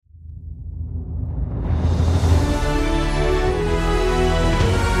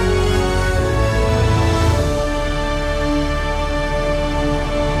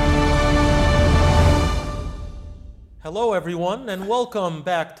Hello everyone, and welcome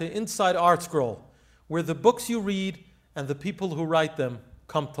back to Inside ArtScroll, where the books you read and the people who write them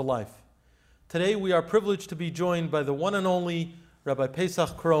come to life. Today we are privileged to be joined by the one and only Rabbi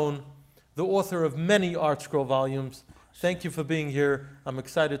Paysach Krohn, the author of many ArtScroll volumes. Thank you for being here. I'm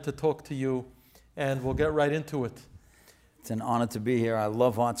excited to talk to you, and we'll get right into it. It's an honor to be here. I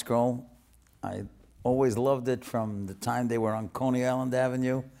love ArtScroll. I always loved it from the time they were on Coney Island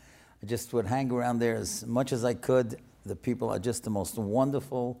Avenue. I just would hang around there as much as I could. The people are just the most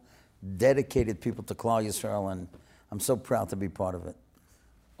wonderful, dedicated people to Klal Yisrael, and I'm so proud to be part of it.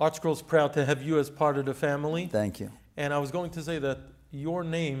 ArtScroll's proud to have you as part of the family. Thank you. And I was going to say that your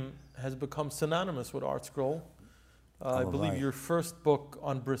name has become synonymous with ArtScroll. I believe your first book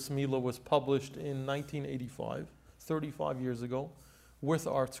on Bris Milah was published in 1985, 35 years ago, with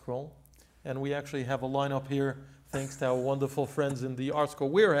ArtScroll. And we actually have a lineup here, thanks to our wonderful friends in the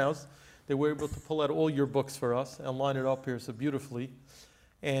ArtScroll warehouse. They were able to pull out all your books for us and line it up here so beautifully.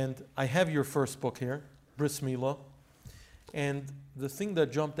 And I have your first book here, Bris Milah. And the thing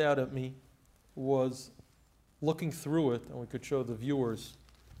that jumped out at me was looking through it, and we could show the viewers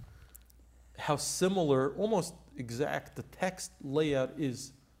how similar, almost exact, the text layout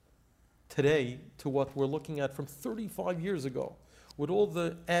is today to what we're looking at from 35 years ago. With all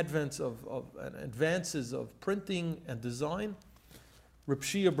the advances of printing and design, Reb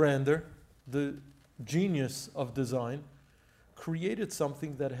Shia Brander, the genius of design, created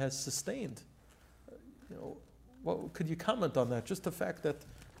something that has sustained. Could you comment on that? Just the fact that,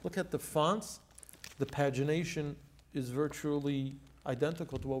 look at the fonts, the pagination is virtually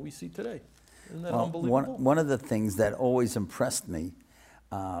identical to what we see today. Isn't that unbelievable? One of the things that always impressed me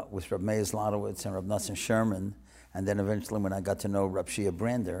with Reb Meir Zlotowitz and Reb Nosson Sherman, and then eventually when I got to know Reb Shia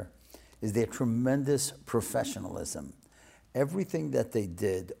Brander, is their tremendous professionalism. Everything that they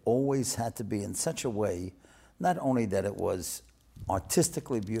did always had to be in such a way, not only that it was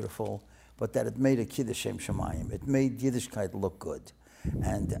artistically beautiful, but that it made a Kiddush Shem Shemayim. It made Yiddishkeit look good.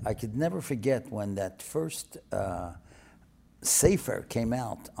 And I could never forget when that first Sefer came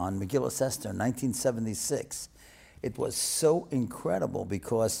out on Megillas Esther in 1976. It was so incredible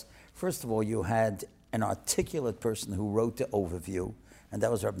because, first of all, you had an articulate person who wrote the overview, and that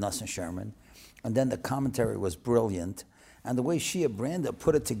was Reb Nosson Sherman. And then the commentary was brilliant. And the way Shia Brander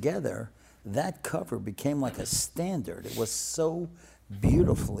put it together, that cover became like a standard. It was so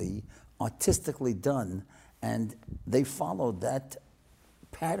beautifully, artistically done, and they followed that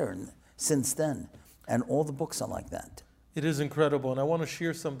pattern since then. And all the books are like that. It is incredible, and I want to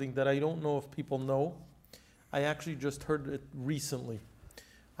share something that I don't know if people know. I actually just heard it recently.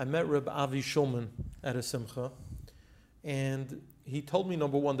 I met Reb Avi Shulman at a simcha, and he told me,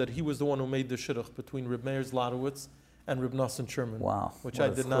 number one, that he was the one who made the shidduch between Reb Meir Zlotowitz and Reb Nosson Sherman, wow, which I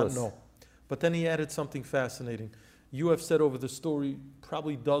did not know. But then he added something fascinating. You have said over the story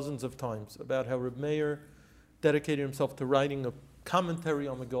probably dozens of times about how Reb Meir dedicated himself to writing a commentary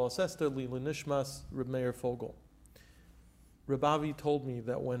on Megillas Esther, Lila Nishmas, Reb Meir Fogel. Reb Avi told me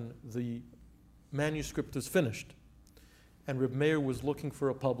that when the manuscript was finished and Reb Meir was looking for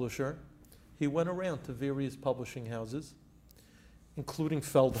a publisher, he went around to various publishing houses, including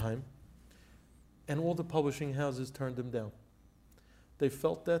Feldheim, and all the publishing houses turned him down. They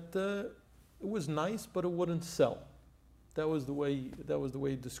felt that it was nice, but it wouldn't sell. That was the way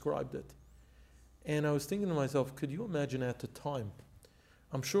he described it. And I was thinking to myself, could you imagine at the time?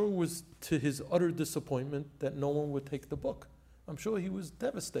 I'm sure it was to his utter disappointment that no one would take the book. I'm sure he was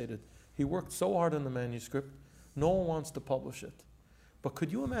devastated. He worked so hard on the manuscript, no one wants to publish it. But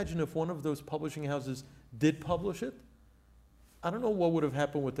could you imagine if one of those publishing houses did publish it? I don't know what would have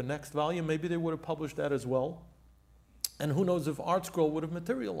happened with the next volume. Maybe they would have published that as well. And who knows if ArtScroll would have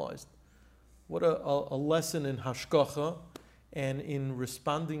materialized. What a lesson in hashgacha and in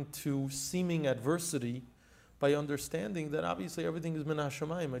responding to seeming adversity by understanding that obviously everything is min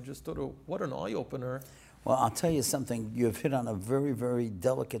hashamayim. I just thought, what an eye-opener. Well, I'll tell you something. You've hit on a very, very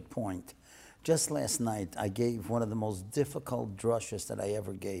delicate point. Just last night, I gave one of the most difficult drushes that I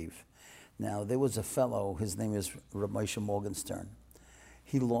ever gave. Now, there was a fellow, his name is Rav Moshe Morgenstern.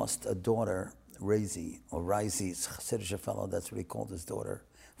 He lost a daughter, Razi, or Razi's Chassidish fellow, that's what he called his daughter,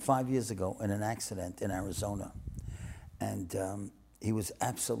 5 years ago in an accident in Arizona. And he was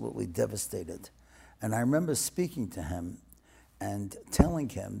absolutely devastated. And I remember speaking to him and telling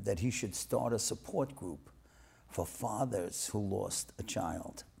him that he should start a support group for fathers who lost a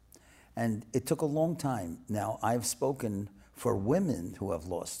child. And it took a long time. Now, I've spoken for women who have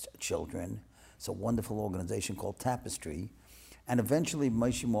lost children. It's a wonderful organization called Tapestry. And eventually,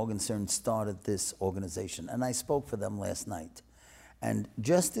 Moshe Morgenstern started this organization. And I spoke for them last night. And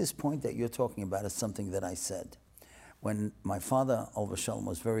just this point that you're talking about is something that I said. when my father, Olva Shalom,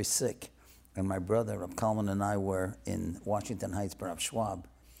 was very sick, and my brother, Rab Kalman, and I were in Washington Heights, Rav Schwab,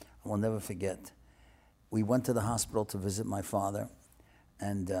 I will never forget. We went to the hospital to visit my father,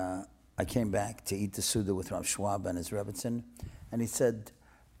 and I came back to eat the Suda with Rav Schwab and his Rebbitzin, and he said,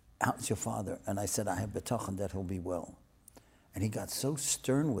 how's your father? And I said, I have betachan that he'll be well. And he got so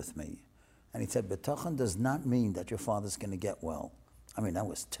stern with me, and he said, betachan does not mean that your father's going to get well. I mean, I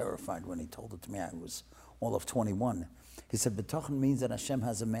was terrified when he told it to me. I was all of 21. He said, betachan means that Hashem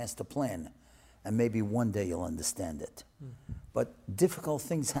has a master plan, and maybe one day you'll understand it. Mm-hmm. But difficult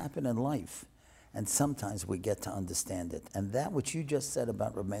things happen in life, and sometimes we get to understand it. And that which you just said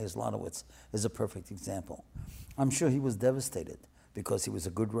about Reb Meir Zlotowitz is a perfect example. I'm sure he was devastated because he was a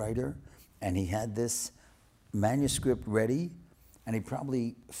good writer, and he had this manuscript ready, and he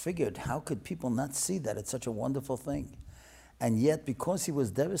probably figured, how could people not see that it's such a wonderful thing? And yet, because he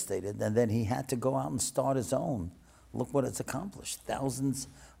was devastated, and then he had to go out and start his own, look what it's accomplished. Thousands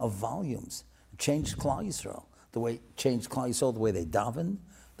of volumes. Changed Klal Yisrael. Changed Klal Yisrael, the way they daven,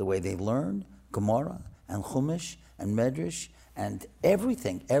 the way they learn, Gemara, and Chumash, and Medrash, and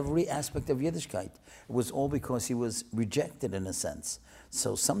everything, every aspect of Yiddishkeit. It was all because he was rejected in a sense.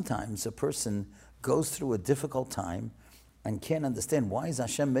 So sometimes a person goes through a difficult time and can't understand, why is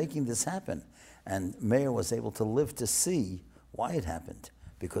Hashem making this happen? And Meir was able to live to see why it happened,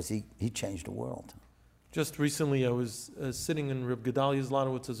 because he changed the world. Just recently, I was sitting in Reb Gedalia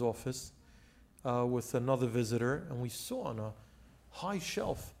Zlotowitz's office with another visitor, and we saw on a high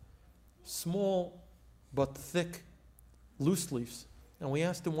shelf small but thick loose leaves. And we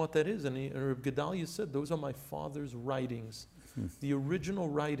asked him what that is, and Reb Gedalia said, those are my father's writings, the original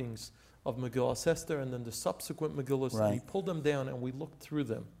writings of Megillas Esther and then the subsequent Megillas. Right. And he pulled them down, and we looked through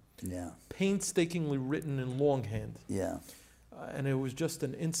them. Yeah. Painstakingly written in longhand. Yeah. And it was just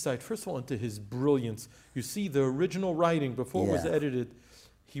an insight, first of all, into his brilliance. You see, the original writing, before it was edited,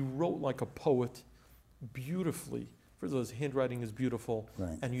 he wrote like a poet beautifully. First of all, his handwriting is beautiful.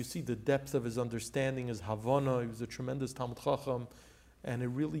 Right. And you see the depth of his understanding, his Havana. He was a tremendous Talmud Chacham. And it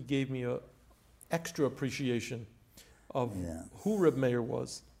really gave me an extra appreciation of who Reb Meir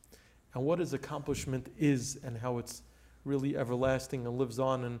was and what his accomplishment is and how it's really everlasting and lives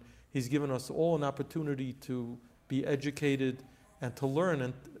on. And he's given us all an opportunity to be educated and to learn,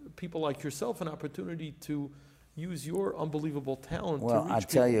 and people like yourself an opportunity to use your unbelievable talent. Well, to reach I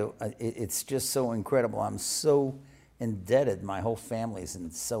tell you, it's just so incredible. I'm so indebted, my whole family is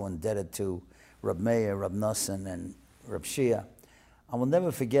so indebted to Reb Meir, Reb Nosson, and Reb Shia. I will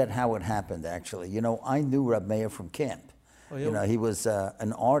never forget how it happened, actually. You know, I knew Reb Meir from camp. Oh, yeah. You know, he was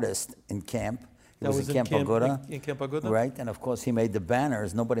an artist in camp. He was in Camp Aguda. In Camp Aguda? Right, and of course he made the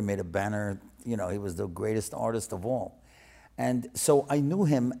banners. Nobody made a banner. You know, he was the greatest artist of all. And so I knew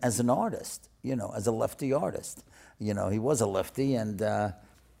him as an artist, you know, as a lefty artist. You know, he was a lefty, and that's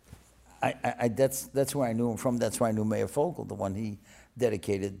where I knew him from. That's where I knew Meir Fogel, the one he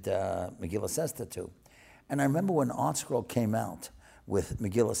dedicated Megillas Esther to. And I remember when ArtScroll came out with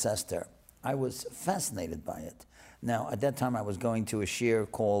Megillas Esther, I was fascinated by it. Now, at that time, I was going to a shiur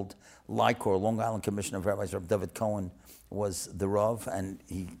called LICOR, Long Island Commission of Rabbis. Rabbi David Cohen was the Rav, and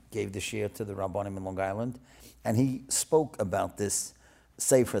he gave the shiur to the Rabbanim in Long Island. And he spoke about this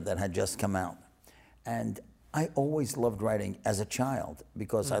sefer that had just come out. And I always loved writing as a child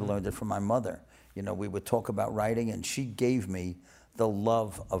because I learned it from my mother. You know, we would talk about writing, and she gave me the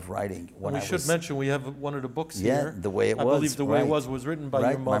love of writing. When we should mention, we have one of the books here. The Way It Was. I believe The Way It Was written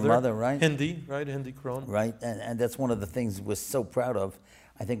by your mother. My mother, right. Hindi, right? Hindi Krohn. Right, and that's one of the things we're so proud of.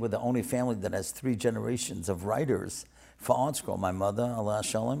 I think we're the only family that has 3 generations of writers for ArtScroll. My mother, Allah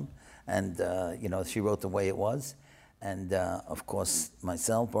Shalom, and you know, she wrote The Way It Was. And of course,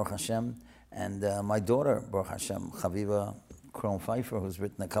 myself, Baruch Hashem, and my daughter, Baruch Hashem, Chaviva Krohn Pfeiffer, who's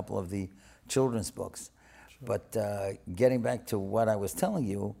written a couple of the children's books. But getting back to what I was telling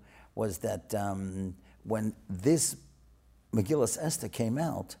you was that when this Megillas Esther came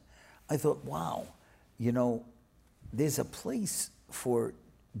out, I thought, wow, you know, there's a place for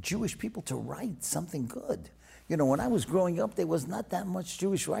Jewish people to write something good. You know, when I was growing up, there was not that much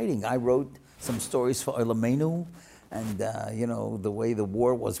Jewish writing. I wrote some stories for Olamenu, and, you know, the way the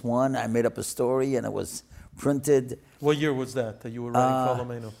war was won, I made up a story, and it was printed. What year was that you were writing for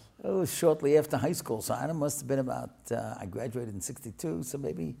Olamenu? It was shortly after high school, so I must have been about, I graduated in 62, so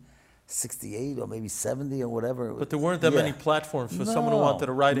maybe 68 or maybe 70 or whatever. But there weren't that many platforms for someone who wanted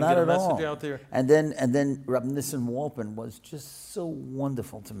to write and get a message out there. And then Rabbi Nissan Walpin was just so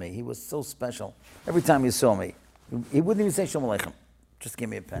wonderful to me. He was so special. Every time he saw me, he wouldn't even say Shalom Aleichem. Just give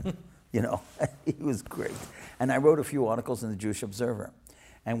me a pen. You know, he was great. And I wrote a few articles in the Jewish Observer.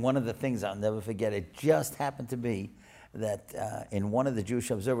 And one of the things I'll never forget, it just happened to be that in one of the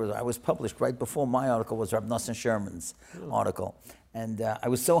Jewish Observers, I was published right before my article was Rab Nosson Sherman's article. And I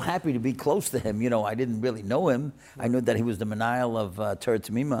was so happy to be close to him. You know, I didn't really know him. I knew that he was the Menayel of Torah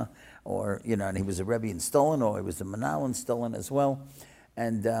Tamima, or, you know, and he was a Rebbe in Stolen, or he was the Menayel in Stolen as well.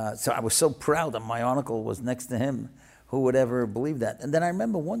 And so I was so proud that my article was next to him. Who would ever believe that? And then I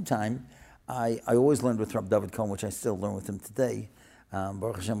remember one time, I always learned with Rabbi David Cohen, which I still learn with him today.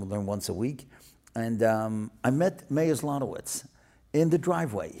 Baruch Hashem, we learn once a week. And I met Meir Zlotowitz in the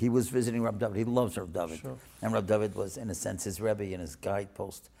driveway. He was visiting Rabbi David. He loves Rabbi David. Sure. And Rabbi David was, in a sense, his Rebbe and his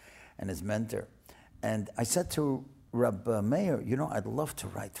guidepost and his mentor. And I said to Rabbi Meir, you know, I'd love to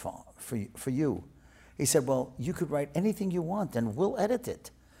write for you. He said, well, you could write anything you want and we'll edit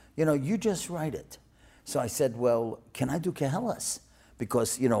it. You know, you just write it. So I said, well, can I do Kehelas?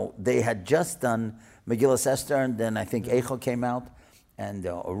 Because, you know, they had just done Megillas Esther, and then I think Eichel came out, and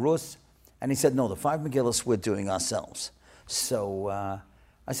Rus. And he said, no, the 5 Megillas we're doing ourselves. So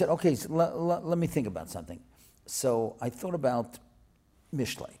I said, okay, so let me think about something. So I thought about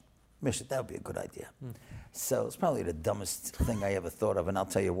Mishlei. That would be a good idea. So it's probably the dumbest thing I ever thought of, and I'll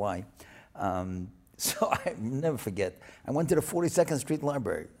tell you why. So I never forget. I went to the 42nd Street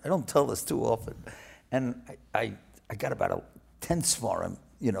Library. I don't tell this too often. And I got about 10 Svarim,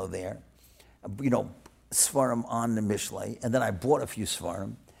 you know, there. You know, Svarim on the Mishlei. And then I bought a few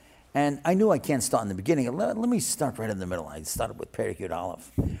Svarim. And I knew I can't start in the beginning. Let me start right in the middle. I started with Perek Yud Aleph.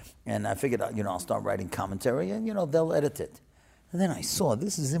 And I figured, you know, I'll start writing commentary and, you know, they'll edit it. And then I saw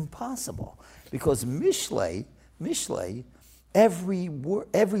this is impossible. Because Mishlei, every word,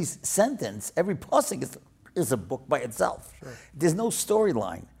 every sentence, every pasuk is a book by itself. Sure. There's no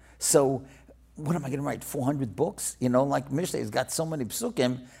storyline. So what am I going to write? 400 books? You know, like Mishlei has got so many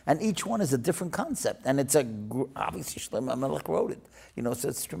psukim, and each one is a different concept. And it's obviously Shlomo HaMelech wrote it. You know, so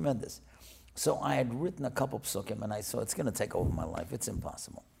it's tremendous. So I had written a couple psukim, and I saw it's going to take over my life. It's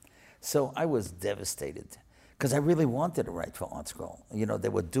impossible. So I was devastated because I really wanted to write for ArtScroll. You know, they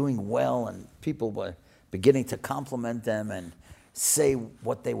were doing well, and people were beginning to compliment them and say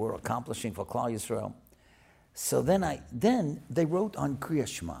what they were accomplishing for Klal Yisrael. So then they wrote on Kriya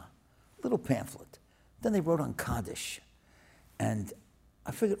Shema, little pamphlet. Then they wrote on Kaddish. And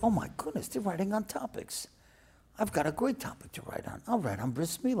I figured, oh my goodness, they're writing on topics. I've got a great topic to write on. I'll write on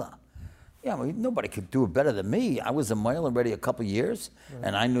Bris Milah. Yeah, I mean, nobody could do it better than me. I was a male already a couple of years,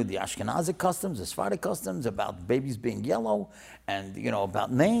 and I knew the Ashkenazic customs, the Sephardic customs, about babies being yellow, and, you know,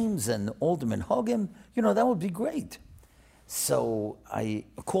 about names and all the minhagim. You know, that would be great. So I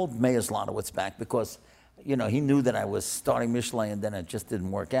called Meir Zlotowitz back because, you know, he knew that I was starting Mishlei, and then it just didn't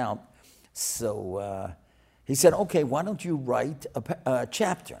work out. So he said, okay, why don't you write a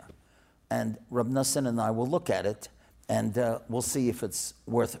chapter? And Rab Nosson and I will look at it, and we'll see if it's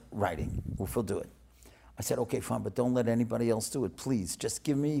worth writing. We'll do it. I said, okay, fine, but don't let anybody else do it, please. Just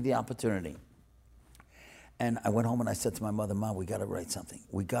give me the opportunity. And I went home and I said to my mother, Mom, we got to write something.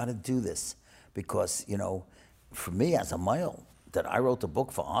 We got to do this because, you know, for me as a male, that I wrote a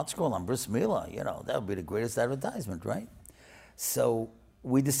book for ArtScroll on Bris Milah, you know, that would be the greatest advertisement, right? So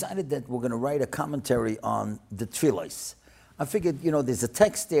we decided that we're going to write a commentary on the Tfilos. I figured, you know, there's a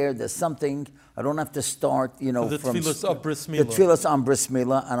text there, there's something. I don't have to start, you know, from the Tfilos of Bris Milah. The Tfilos on Bris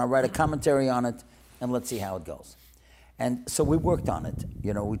Milah, and I'll write a commentary on it, and let's see how it goes. And so we worked on it.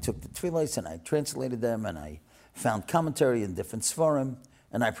 You know, we took the Tfilos, and I translated them, and I found commentary in different Sforim,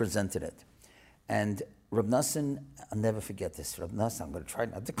 and I presented it. And Rab Nosson, I'll never forget this. Rab Nosson, I'm going to try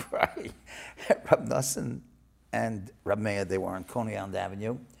not to cry. Rab Nosson and Rab Meir, they were on Coney Island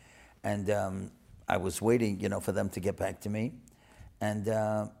Avenue, and I was waiting, you know, for them to get back to me, and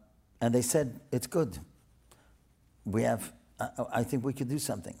they said it's good. We have, I think we could do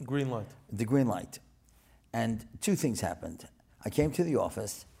something. Green light. The green light, and two things happened. I came to the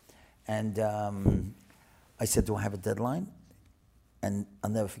office, and I said, "Do I have a deadline?" And I'll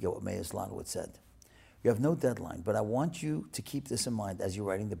never forget what Meir Zlotowitz said. You have no deadline, but I want you to keep this in mind as you're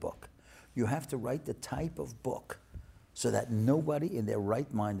writing the book. You have to write the type of book so that nobody in their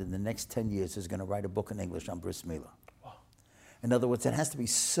right mind in the next 10 years is going to write a book in English on Bris Milah. Wow. In other words, it has to be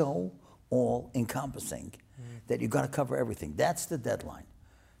so all-encompassing that you've got to cover everything. That's the deadline.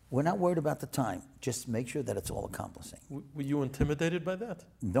 We're not worried about the time. Just make sure that it's all-encompassing. Were you intimidated by that?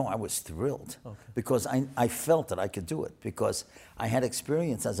 No, I was thrilled because I felt that I could do it because I had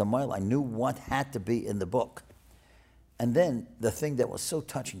experience as a male. I knew what had to be in the book. And then the thing that was so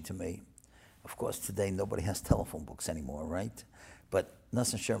touching to me, of course, today nobody has telephone books anymore, right? But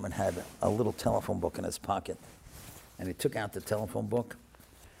Nosson Sherman had a little telephone book in his pocket, and he took out the telephone book,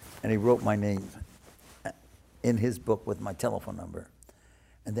 and he wrote my name in his book with my telephone number,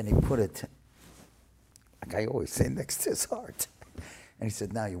 and then he put it like I always say, next to his heart. And he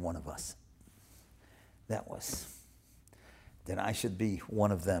said, now you're one of us. That I should be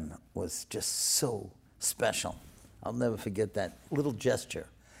one of them was just so special. I'll never forget that little gesture.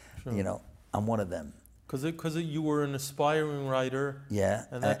 Sure. You know, I'm one of them. Because you were an aspiring writer. Yeah.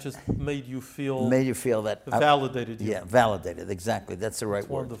 And that just made you feel that validated you. Yeah, validated. Exactly. That's the right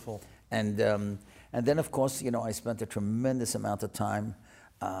word. Wonderful. And then, of course, you know, I spent a tremendous amount of time.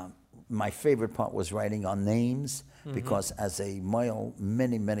 My favorite part was writing on names, because as a male,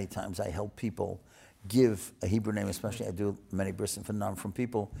 many times I help people give a Hebrew name, especially I do many bris and phenom from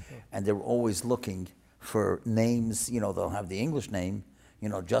people, and they're always looking for names. You know, they'll have the English name, you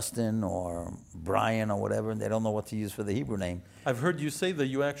know, Justin or Brian or whatever, and they don't know what to use for the Hebrew name. I've heard you say that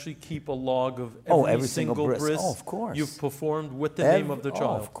you actually keep a log of every single bris. Oh, of course. You've performed with the name of the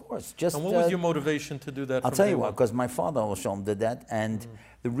child. Oh, of course. And what was your motivation to do that? I'll tell you what, because my father also did that, and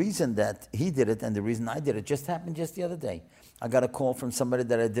the reason that he did it and the reason I did it just happened just the other day. I got a call from somebody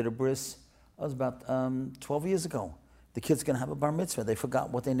that I did a bris, it was about 12 years ago. The kid's going to have a bar mitzvah. They forgot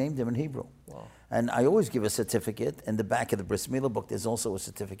what they named him in Hebrew. Wow. And I always give a certificate. In the back of the bris milah book, there's also a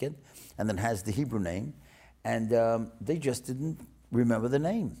certificate, and then has the Hebrew name. And they just didn't remember the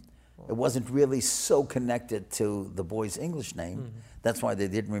name. Wow. It wasn't really so connected to the boy's English name. That's why they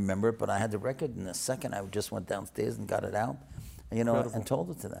didn't remember it. But I had the record. In a second, I just went downstairs and got it out, you know, and told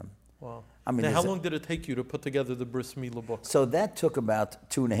it to them. Wow. I mean, now, how long did it take you to put together the bris milah book? So that took about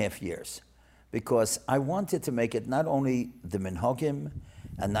 2.5 years, because I wanted to make it not only the minhagim,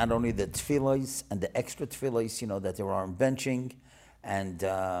 and not only the tefillos and the extra tefillos, you know, that there are in benching, and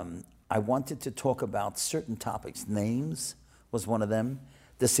I wanted to talk about certain topics. Names was one of them.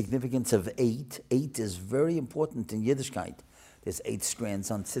 The significance of 8. 8 is very important in Yiddishkeit. There's 8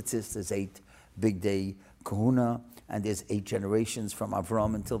 strands on tzitzis. There's 8 big day kahuna, and there's 8 generations from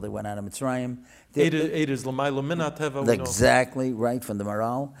Avram until they went out of Mitzrayim. 8 is l'mayla min hateva. Exactly, right, from the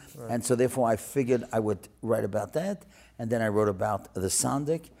moral. Right. And so therefore I figured I would write about that. And then I wrote about the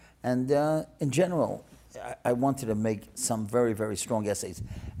Sandik. And in general, I wanted to make some very strong essays.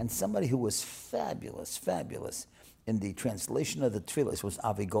 And somebody who was fabulous in the translation of the Tefillos was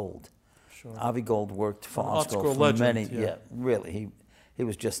Avi Gold. Sure. Avi Gold worked for ArtScroll for legend, many, really. He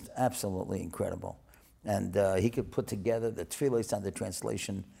was just absolutely incredible. And he could put together the Tefillos and the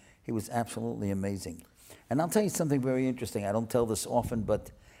translation. He was absolutely amazing. And I'll tell you something very interesting. I don't tell this often, but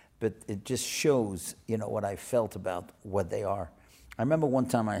it just shows, you know, what I felt about what they are. I remember one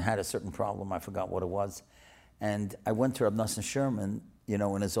time I had a certain problem. I forgot what it was. And I went to Reb Nosson Sherman, you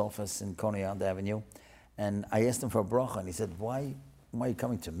know, in his office in Coney Island Avenue. And I asked him for a bracha. And he said, why are you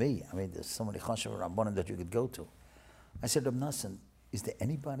coming to me? I mean, there's so many chashav rabbanim that you could go to. I said, Reb Nosson, is there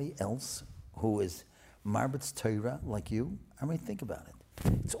anybody else who is Marbitz Torah like you? I mean, think about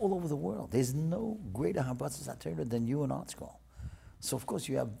it. It's all over the world. There's no greater Harbatzes Torah than you in ArtScroll. So of course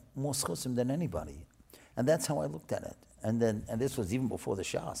you have more schusim than anybody, and that's how I looked at it. And this was even before the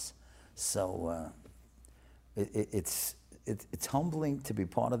Shas. So it's humbling to be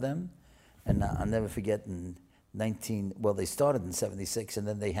part of them, and I'll never forget they started in '76, and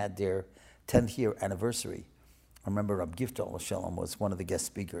then they had their 10th year anniversary. I remember Rab Giftal Shalom was one of the guest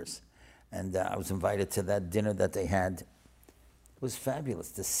speakers, and I was invited to that dinner that they had. It was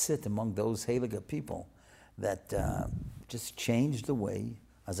fabulous to sit among those Heilige people that just changed the way,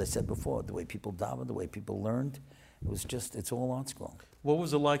 as I said before, the way people davened, the way people learned. It's all ArtScroll. What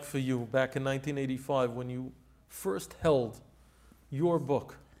was it like for you back in 1985 when you first held your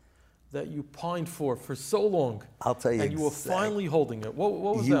book that you pined for so long? I'll tell you. And you were finally holding it. What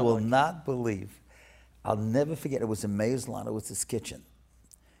was that like? You will not believe. I'll never forget. It was in Meir's Lawn. It was his kitchen.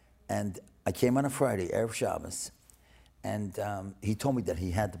 And I came on a Friday, Erev Shabbos, and he told me that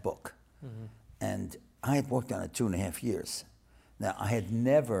he had the book. And I had worked on it 2.5 years. Now, I had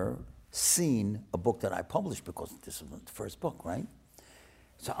never seen a book that I published because this was the first book, right?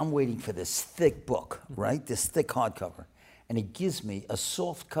 So I'm waiting for this thick book, right? This thick hardcover. And he gives me a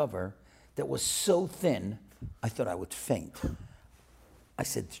soft cover that was so thin, I thought I would faint. I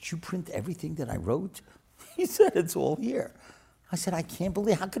said, did you print everything that I wrote? He said, it's all here. I said, I can't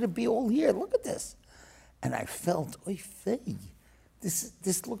believe, how could it be all here? Look at this. And I felt, oy vey,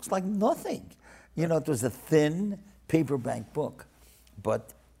 this looks like nothing. You know, it was a thin paperback book.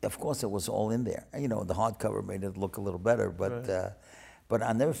 But, of course, it was all in there. You know, the hardcover made it look a little better. But, right. But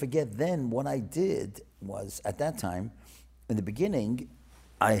I'll never forget then what I did was, at that time, in the beginning,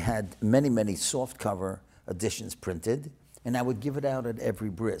 I had many soft cover editions printed, and I would give it out at every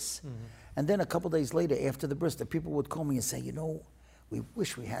bris. And then a couple days later, after the bris, the people would call me and say, you know, we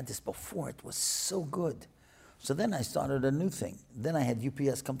wish we had this before. It was so good. So then I started a new thing. Then I had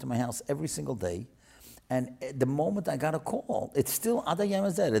UPS come to my house every single day, And the moment I got a call, it's still Adayam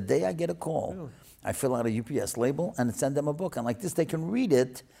Azeh. The day I get a call, Really? I fill out a UPS label and send them a book. And like this, they can read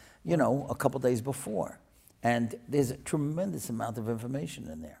it, a couple days before. And there's a tremendous amount of information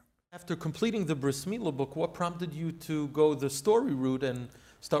in there. After completing the Bris Milah book, what prompted you to go the story route and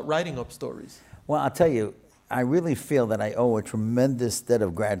start writing up stories? Well, I'll tell you, I really feel that I owe a tremendous debt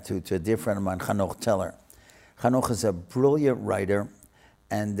of gratitude to a dear friend of mine, Hanoch Teller. Hanoch is a brilliant writer.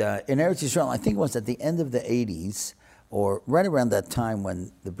 And in Eretz Yisrael, I think it was at the end of the 80s, or right around that time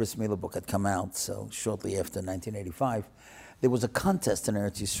when the Bris Milah book had come out, so shortly after 1985, there was a contest in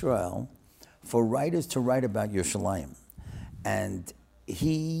Eretz Yisrael for writers to write about Yerushalayim. And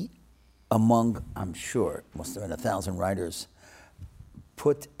he, among, I'm sure, must have been 1,000 writers,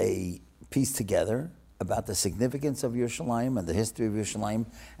 put a piece together about the significance of Yerushalayim and the history of Yerushalayim,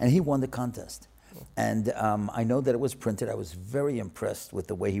 and he won the contest. And I know that it was printed. I was very impressed with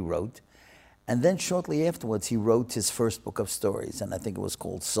the way he wrote. And then shortly afterwards, he wrote his first book of stories, and I think it was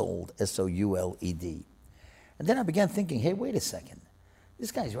called Souled, S-O-U-L-E-D. And then I began thinking, hey, wait a second.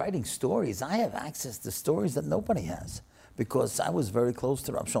 This guy's writing stories. I have access to stories that nobody has, because I was very close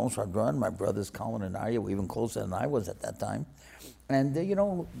to Rabbi Krohn. My brothers Colin and Arya were even closer than I was at that time. And,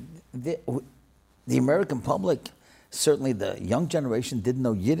 the American public, certainly the young generation, didn't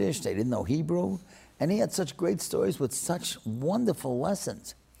know Yiddish, they didn't know Hebrew, and he had such great stories with such wonderful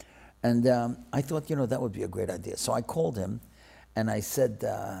lessons. And I thought, that would be a great idea. So I called him, and I said,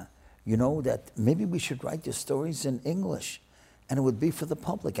 that maybe we should write your stories in English, and it would be for the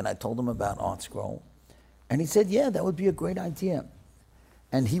public. And I told him about ArtScroll. And he said, yeah, that would be a great idea.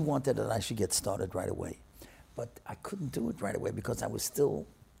 And he wanted that I should get started right away. But I couldn't do it right away because I was still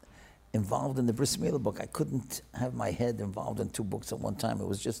involved in the Bris Milah book. I couldn't have my head involved in 2 books at one time. It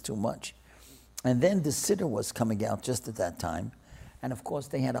was just too much. And then the Siddur was coming out just at that time. And of course,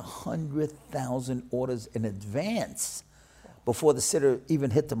 they had 100,000 orders in advance before the Siddur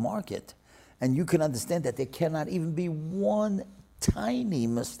even hit the market. And you can understand that there cannot even be one tiny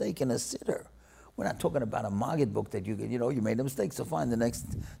mistake in a Siddur. We're not talking about a Maggid book that you made a mistake, so fine, the next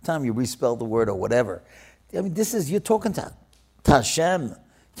time you respell the word or whatever. I mean, you're talking to Hashem. You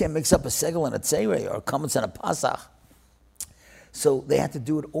can't mix up a segel and a tzereh or a kametz and a pasach. So they had to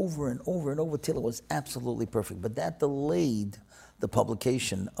do it over and over and over till it was absolutely perfect. But that delayed the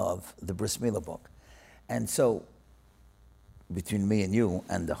publication of the Bris Milah book. And so between me and you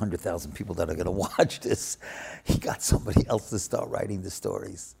and the 100,000 people that are going to watch this, he got somebody else to start writing the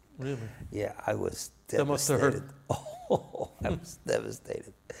stories. Really? Yeah, I was devastated. That must have hurt. Oh, I was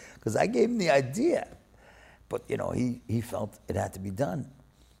devastated. Because I gave him the idea. But, he felt it had to be done.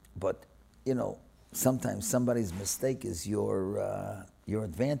 But, sometimes somebody's mistake is your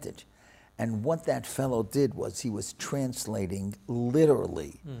advantage. And what that fellow did was he was translating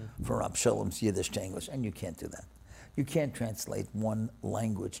literally from Rab Shalom's Yiddish to English. And you can't do that. You can't translate one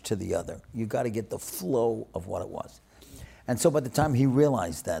language to the other. You got to get the flow of what it was. And so by the time he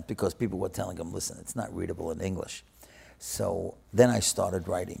realized that, because people were telling him, listen, it's not readable in English. So then I started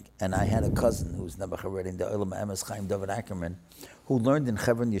writing. And I had a cousin who's Nebuchadnezzar in the Olam Emes Chaim David Ackerman, who learned in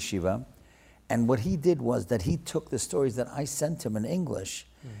Hebron Yeshiva. And what he did was that he took the stories that I sent him in English,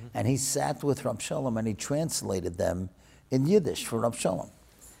 and he sat with Rab Shalom and he translated them in Yiddish for Rab Shalom.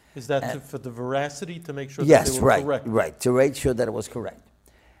 Is that for the veracity, to make sure that they were correct? Yes, right, to make sure that it was correct.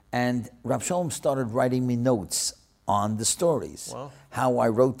 And Rab Shalom started writing me notes on the stories, how I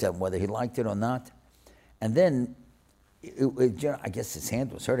wrote them, whether he liked it or not. And then, I guess his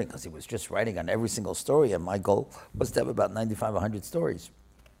hand was hurting because he was just writing on every single story, and my goal was to have about 95, 100 stories.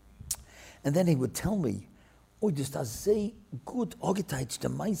 And then he would tell me, oh, just I say good ogetaich the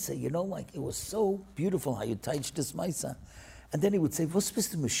Maisa, like it was so beautiful how you teach this Maisa. And then he would say, was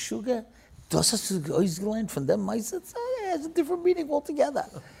bist du Meshuga? Das hast du ausgelernt von dem Maisa? It has a different meaning altogether.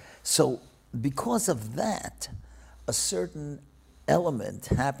 So because of that, a certain element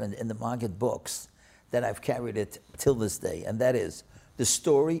happened in the Maggid books that I've carried it till this day, and that is, the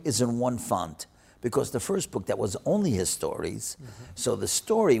story is in one font. Because the first book, that was only his stories, so the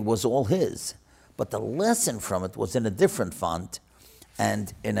story was all his, but the lesson from it was in a different font,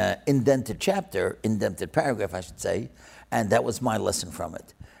 and in an indented chapter, indented paragraph, I should say, and that was my lesson from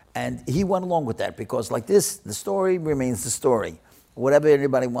it. And he went along with that, because like this, the story remains the story. Whatever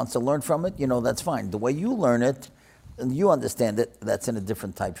anybody wants to learn from it, that's fine. The way you learn it, and you understand it, that's in a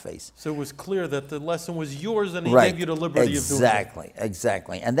different typeface. So it was clear that the lesson was yours, and he gave you the liberty of doing it.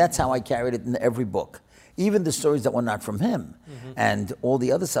 Exactly. And that's how I carried it in every book. Even the stories that were not from him. And all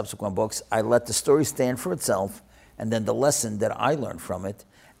the other subsequent books, I let the story stand for itself, and then the lesson that I learned from it.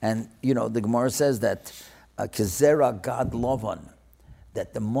 And, the Gemara says that, Kezera Gad Lovan,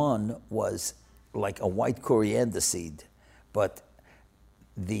 that the man was like a white coriander seed, but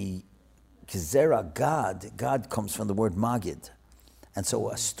the Gezerah, God comes from the word magid. And so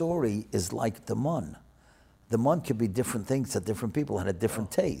a story is like the mun. The mun could be different things to different people, had a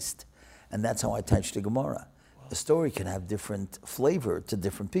different taste. And that's how I teach the Gemara. A story can have different flavor to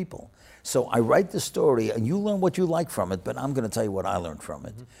different people. So I write the story, and you learn what you like from it, but I'm going to tell you what I learned from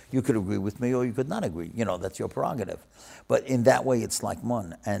it. You could agree with me, or you could not agree. You know, that's your prerogative. But in that way, it's like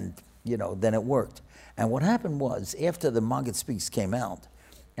mun. And, you know, then it worked. And what happened was, after the Maggid Speaks came out,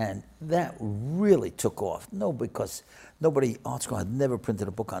 and that really took off. No, because ArtScroll had never printed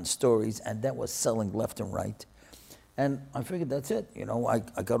a book on stories, and that was selling left and right. And I figured that's it. You know, I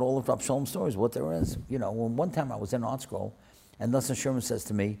got all of Rab Shalom's stories, what there is. You know, when one time I was in ArtScroll, and Nelson Sherman says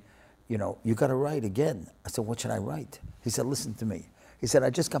to me, you know, you got to write again. I said, what should I write? He said, listen to me. He said, I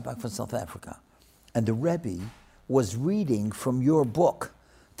just got back from South Africa, and the Rebbe was reading from your book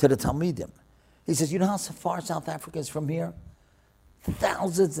to the Talmidim. He says, you know how far South Africa is from here?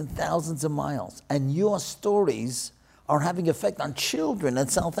 Thousands and thousands of miles. And your stories are having effect on children in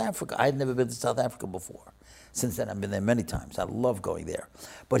South Africa. I had never been to South Africa before. Since then, I've been there many times. I love going there.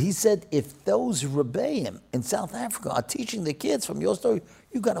 But he said, if those Rebbeim in South Africa are teaching the kids from your story,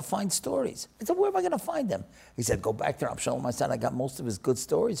 you got to find stories. I said, where am I going to find them? He said, go back to Rab Shalom. I said, I got most of his good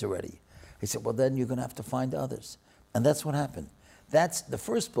stories already. He said, well, then you're going to have to find others. And that's what happened. The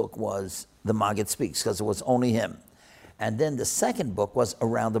first book was The Maggid Speaks, because it was only him. And then the second book was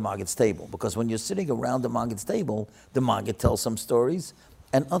Around the Maggid's Table, because when you're sitting around the Maggid's table, the Maggid tells some stories,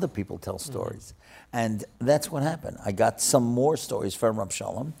 and other people tell stories. And that's what happened. I got some more stories from Rab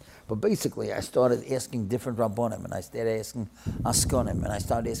Shalom, but basically I started asking different Rabbonim, and I started asking Askonim, and I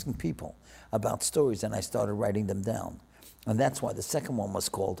started asking people about stories, and I started writing them down. And that's why the second one was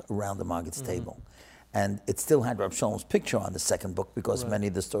called Around the Maggid's Table. And it still had Rab Shalom's picture on the second book, because many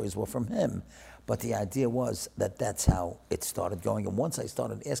of the stories were from him. But the idea was that that's how it started going. And once I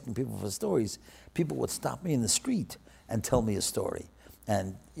started asking people for stories, people would stop me in the street and tell me a story.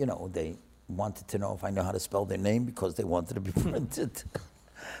 And, you know, they wanted to know if I know how to spell their name, because they wanted to be printed.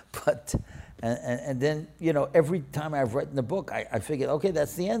 But, and then, you know, every time I've written a book, I figured, okay,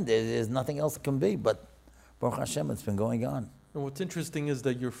 that's the end. There's nothing else it can be. But Baruch Hashem, it's been going on. And what's interesting is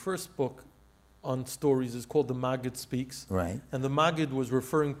that your first book on stories is called The Maggid Speaks. Right. And the Maggid was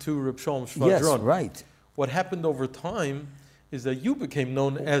referring to Reb Shalom Shvadron. Yes, right. What happened over time is that you became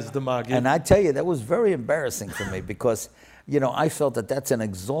known as the Maggid. And I tell you, that was very embarrassing for me, because, you know, I felt that that's an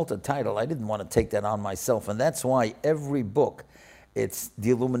exalted title. I didn't want to take that on myself. And that's why every book, it's the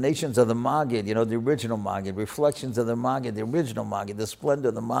illuminations of the Maggid, you know, the original Maggid, reflections of the Maggid, the original Maggid, the splendor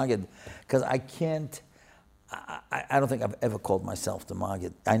of the Maggid. Because I don't think I've ever called myself the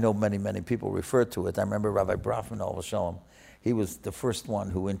Maggid. I know many, many people refer to it. I remember Rabbi Brafman, Olav Shalom. He was the first one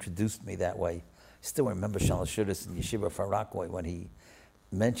who introduced me that way. I still remember Shalosh Shudas in Yeshiva Farakoi when he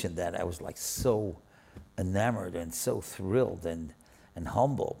mentioned that. I was like so enamored and so thrilled and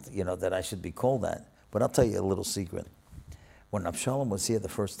humbled, you know, that I should be called that. But I'll tell you a little secret. When Abshalom was here the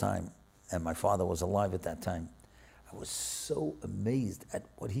first time, and my father was alive at that time, I was so amazed at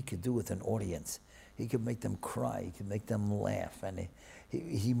what he could do with an audience. He could make them cry, he could make them laugh, and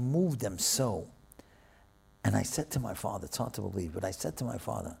he moved them so. And I said to my father, it's hard to believe, but I said to my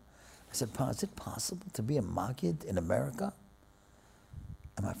father, I said, Pa, is it possible to be a Maggid in America?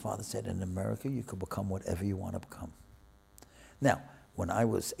 And my father said, in America, you could become whatever you want to become. Now, when I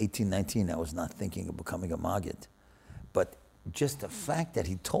was 18, 19, I was not thinking of becoming a Maggid. But just the fact that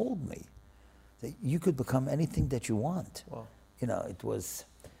he told me that you could become anything that you want, Wow. you know, that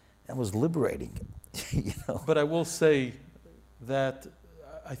was liberating. You know? But I will say that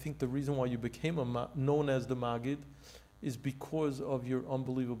I think the reason why you became known as the Maggid is because of your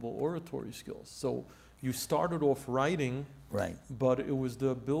unbelievable oratory skills. So you started off writing, Right. but it was the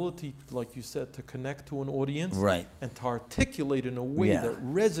ability, like you said, to connect to an audience, Right. and to articulate in a way Yeah. that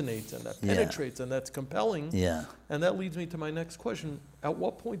resonates and that Yeah. penetrates and that's compelling. Yeah. And that leads me to my next question. At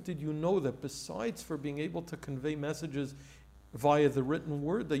what point did you know that besides for being able to convey messages via the written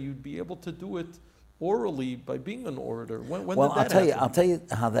word, that you'd be able to do it orally by being an orator? When Well, did that happen? I'll tell you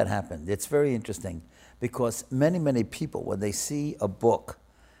how that happened. It's very interesting, because many, many people, when they see a book,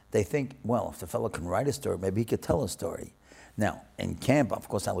 they think, well, if the fellow can write a story, maybe he could tell a story. Now, in camp, of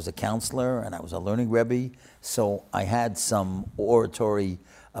course, I was a counselor and I was a learning Rebbe, so I had some oratory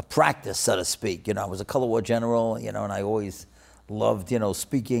practice, so to speak. You know, I was a color war general, you know, and I always loved, you know,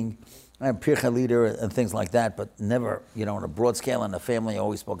 speaking. I'm a pircha leader and things like that, but never, you know, on a broad scale in the family. I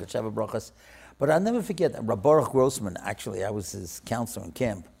always spoke at Sheva Brachas. But I'll never forget that Rabbi Grossman, actually, I was his counselor in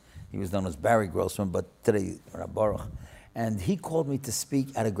camp. He was known as Barry Grossman, but today, Rabbi Baruch. And he called me to speak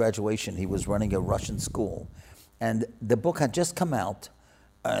at a graduation. He was running a Russian school. And the book had just come out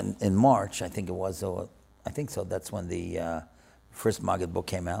in March, I think it was, or I think so. That's when the first Maggid book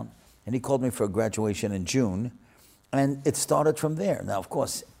came out. And he called me for a graduation in June. And it started from there. Now, of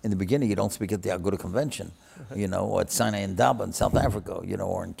course, in the beginning, you don't speak at the Aguda Convention, or at Sinai and Daba in South Africa,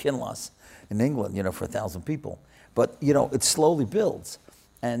 or in Kinloss in England, for 1,000 people. But, it slowly builds.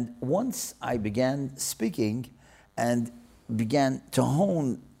 And once I began speaking and began to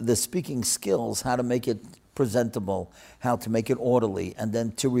hone the speaking skills, how to make it presentable, how to make it orderly, and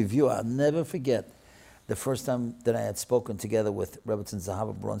then to review. I'll never forget the first time that I had spoken together with Rebbetzin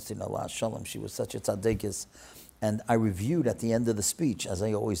Zahava Bronstein, Allah Shalom. She was such a tzaddikis. And I reviewed at the end of the speech, as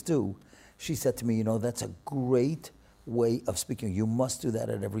I always do. She said to me, that's a great way of speaking. You must do that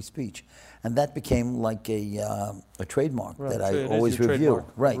at every speech. And that became like a trademark that I always review.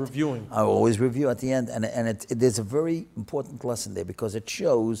 Right. Reviewing. I always review at the end. And there's a very important lesson there because it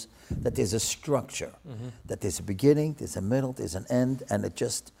shows that there's a structure, that there's a beginning, there's a middle, there's an end, and it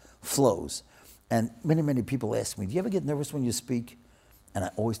just flows. And many, many people ask me, do you ever get nervous when you speak? And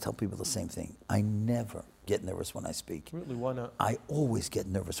I always tell people the same thing. I never get nervous when I speak. Really, why not? I always get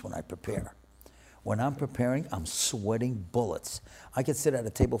nervous when I prepare. When I'm preparing, I'm sweating bullets. I could sit at a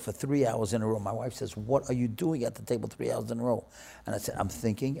table for 3 hours in a row. My wife says, what are you doing at the table 3 hours in a row? And I said, I'm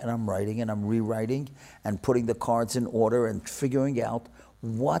thinking and I'm writing and I'm rewriting and putting the cards in order and figuring out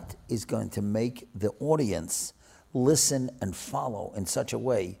what is going to make the audience listen and follow in such a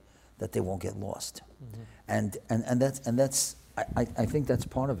way that they won't get lost. And that's I think that's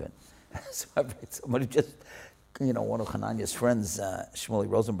part of it. So somebody just, one of Hananiah's friends, Shmuley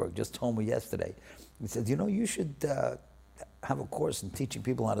Rosenberg, just told me yesterday. He said, you should have a course in teaching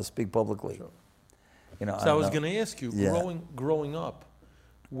people how to speak publicly. Sure. So I was going to ask you, Yeah. growing up,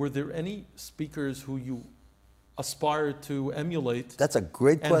 were there any speakers who you aspired to emulate? That's a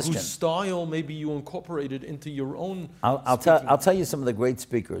great question. And whose style maybe you incorporated into your own I'll tell you some of the great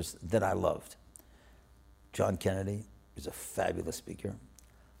speakers that I loved. John Kennedy is a fabulous speaker.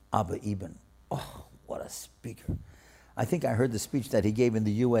 Abba Eban, oh, what a speaker. I think I heard the speech that he gave in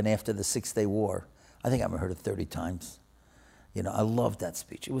the UN after the Six-Day War. I think I've heard it 30 times. I loved that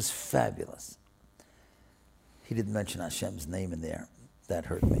speech. It was fabulous. He didn't mention Hashem's name in there. That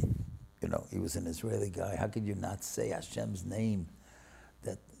hurt me. He was an Israeli guy. How could you not say Hashem's name?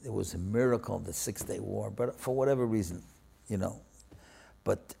 That it was a miracle, the Six-Day War, but for whatever reason,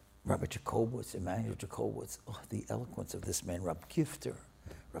 But Rabbi Jacobowitz, Emmanuel Jacobowitz, the eloquence of this man, Rabbi Gifter,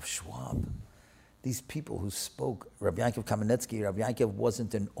 Rabbi Schwab, these people who spoke. Rabbi Yaakov Kamenetsky, Rabbi Yaakov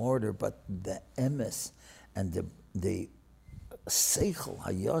wasn't an orator, but the emes and the seichel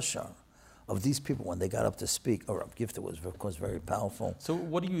hayashar of these people when they got up to speak. Rabbi Gifter was, of course, very powerful. So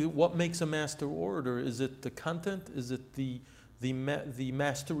what makes a master orator? Is it the content? Is it the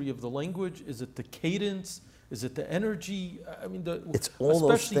mastery of the language? Is it the cadence? Is it the energy? I mean, it's all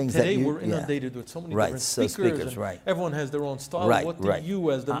those things today that we're inundated with so many different speakers. Right. Everyone has their own style. Right, what do you,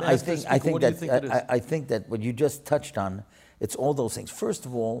 as the master speaker, what do you think it is? I think that what you just touched on, it's all those things. First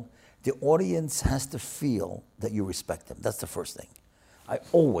of all, the audience has to feel that you respect them. That's the first thing. I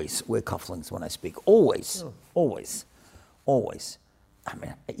always wear cufflinks when I speak. Always, always, always. I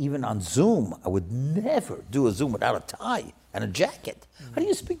mean, even on Zoom, I would never do a Zoom without a tie and a jacket. How do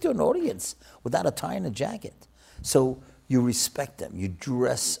you speak to an audience without a tie and a jacket? So you respect them. You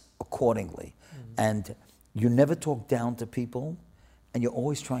dress accordingly. And you never talk down to people. And you're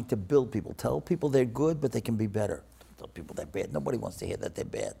always trying to build people. Tell people they're good, but they can be better. Don't tell people they're bad. Nobody wants to hear that they're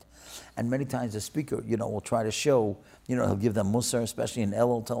bad. And many times the speaker, will try to show, he'll give them mussar, especially in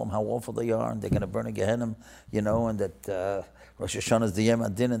Elul, tell them how awful they are, and they're going to burn a Gehenna, and that Rosh Hashanah is the Yom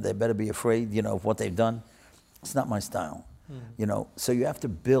HaDin, and they better be afraid, of what they've done. It's not my style, So you have to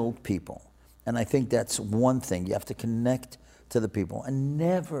build people. And I think that's one thing. You have to connect to the people and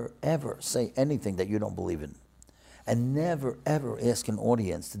never, ever say anything that you don't believe in. And never, ever ask an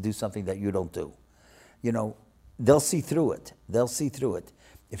audience to do something that you don't do. They'll see through it. They'll see through it.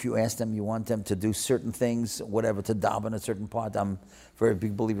 If you ask them, you want them to do certain things, whatever, to daven a certain part. I'm a very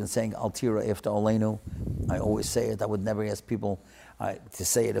big believer in saying Al Tira After Olenu. I always say it. I would never ask people to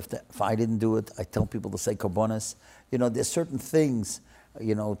say it. If I didn't do it, I tell people to say Korbanos. There's certain things,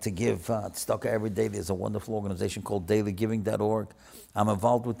 to give tzedakah every day. There's a wonderful organization called dailygiving.org. I'm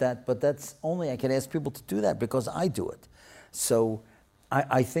involved with that, but that's only I can ask people to do that because I do it. So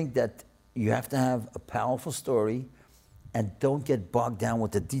I think that you have to have a powerful story and don't get bogged down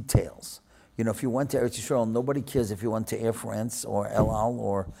with the details. If you went to Eretz Yisrael, nobody cares if you went to Air France or El Al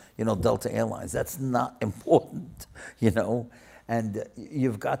or, Delta Airlines. That's not important, And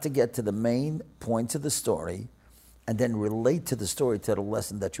you've got to get to the main points of the story and then relate to the story, to the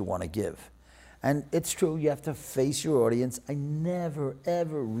lesson that you want to give. And it's true, you have to face your audience. I never,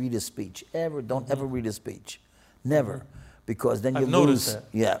 ever read a speech. Ever, don't ever read a speech. Never. Because then you I've lose. noticed that.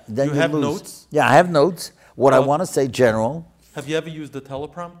 Yeah, then You you have lose. notes? Yeah, I have notes. What I Well- want to say, general. Have you ever used a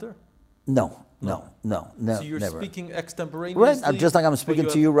teleprompter? No, So you're never. speaking extemporaneously. Right, just like I'm speaking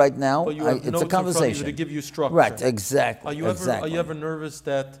to you right now. But you have It's notes a in front of you conversation. to give you structure. Right, exactly. Are you ever nervous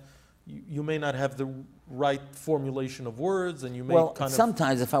that you may not have the right formulation of words, and you may Well, kind of...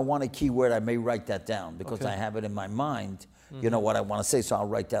 sometimes if I want a keyword, I may write that down because Okay. I have it in my mind, you know what I want to say, so I'll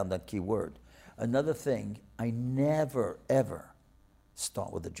write down that keyword. Another thing, I never, ever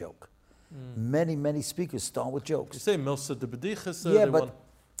start with a joke. Many, many speakers start with jokes. You say Milsa de Bediches. Yeah, but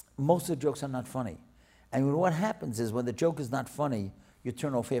most of the jokes are not funny. And what happens is when the joke is not funny, you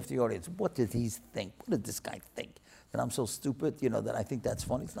turn off half the audience. What did he think? What did this guy think? That I'm so stupid, that I think that's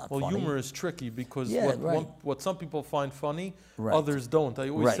funny? It's not funny. Well, humor is tricky because Yeah, right. what some people find funny, Right. others don't. I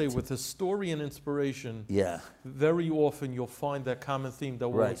always say Right. with a story and inspiration, Yeah, very often you'll find that common theme that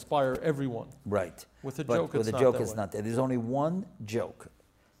will Right. inspire everyone. right. With a But joke, with it's a not joke, that it's way. not there. There's only one joke,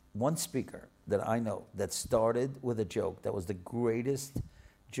 one speaker that I know that started with a joke that was the greatest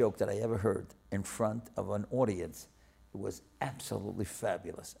joke that I ever heard in front of an audience. It was absolutely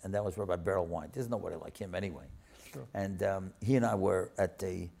fabulous, and that was Rabbi Wine. There's nobody like him anyway. Sure. And he and I were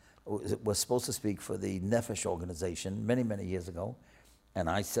was supposed to speak for the Nefesh organization many, many years ago. And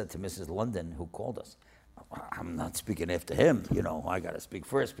I said to Mrs. London, who called us, I'm not speaking after him. I got to speak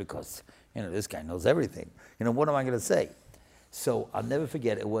first because, this guy knows everything. What am I going to say? So I'll never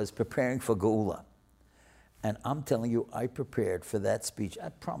forget, it was preparing for Geula. And I'm telling you, I prepared for that speech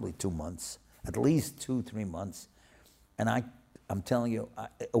probably 2 months, at least 2-3 months. And I'm telling you,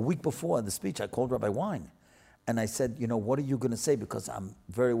 a week before the speech, I called Rabbi Wine. And I said, what are you going to say? Because I'm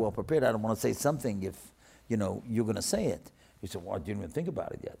very well prepared. I don't want to say something if, you're going to say it. He said, well, I didn't even think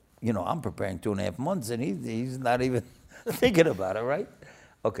about it yet. I'm preparing 2.5 months, and he's not even thinking about it, right?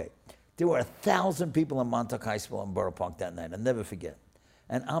 Okay. There were 1,000 people in Montauk High School in Borough Park that night. I'll never forget.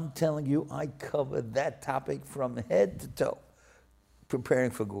 And I'm telling you, I covered that topic from head to toe,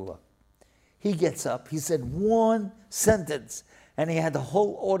 preparing for Geula. He gets up, he said one sentence, and he had the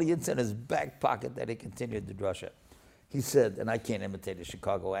whole audience in his back pocket that he continued the drasha. He said, and I can't imitate a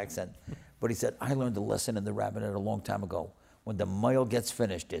Chicago accent, but he said, I learned a lesson in the rabbinate a long time ago. When the meal gets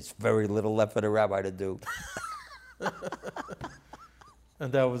finished, there's very little left for the rabbi to do.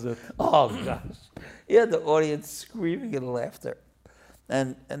 And that was it. Oh, gosh. He had the audience screaming in laughter.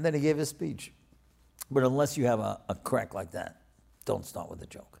 And then he gave his speech. But unless you have a crack like that, don't start with a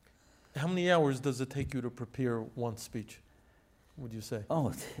joke. How many hours does it take you to prepare one speech, would you say?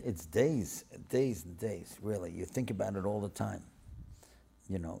 Oh, it's days and days, really. You think about it all the time,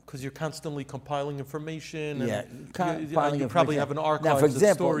 Because you're constantly compiling information. Yeah, And you probably have an archive now, for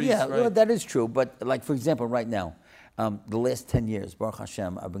example, of stories, yeah, right? well, that is true. But like, for example, right now, the last 10 years, Baruch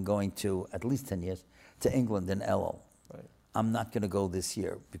Hashem, I've been going to, at least 10 years, to England and Elul. Right. I'm not going to go this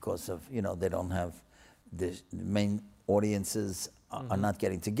year because of, they don't have, the main audiences are not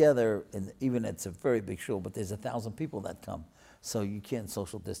getting together. And even it's a very big show, but there's 1,000 people that come. So you can't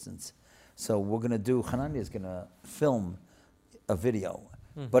social distance. So we're going to do, Hanani is going to film a video,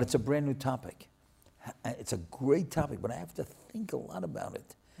 but it's a brand new topic. It's a great topic, but I have to think a lot about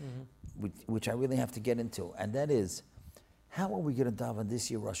it, which I really have to get into. And that is, how are we going to daven this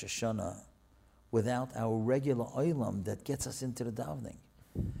year Rosh Hashanah without our regular olam that gets us into the davening?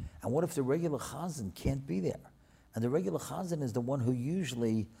 And what if the regular chazan can't be there? And the regular chazan is the one who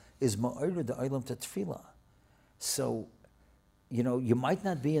usually is ma'orah the olam to tefillah. So, you might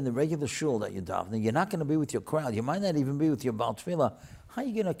not be in the regular shul that you're davening. You're not going to be with your crowd. You might not even be with your Baal Tefillah. How are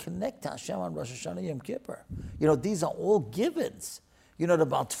you going to connect to Hashem on Rosh Hashanah Yom Kippur? These are all givens. The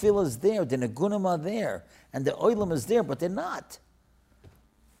Baal Tefillah is there, the Negunim are there, and the Olam is there, but they're not.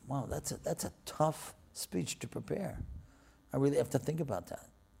 Wow, that's a tough speech to prepare. I really have to think about that.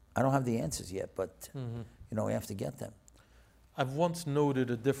 I don't have the answers yet, but we have to get them. I've once noted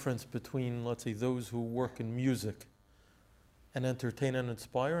a difference between, let's say, those who work in music and entertain and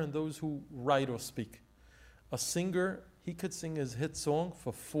inspire, and those who write or speak. A singer, he could sing his hit song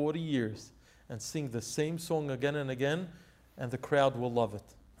for 40 years and sing the same song again and again, and the crowd will love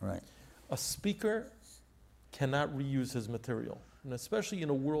it. Right. A speaker cannot reuse his material, and especially in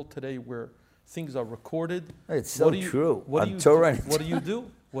a world today where things are recorded. It's so true. What do you do?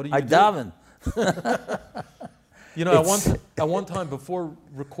 What do you I do? daven. At one time, before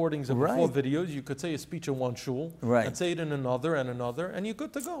recordings and before Right. videos, you could say a speech in one shul Right. and say it in another, and you're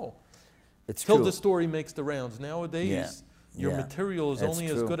good to go. It's Till true. the story makes the rounds. Nowadays, your Yeah. material is That's only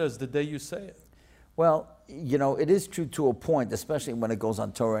as true. good as the day you say it. Well, you know, it is true to a point, especially when it goes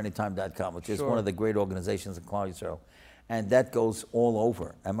on TorahAnytime.com, which is Sure. one of the great organizations in Klal Yisrael. And that goes all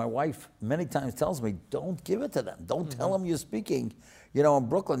over. And my wife many times tells me, don't give it to them. Don't tell them you're speaking, you know, in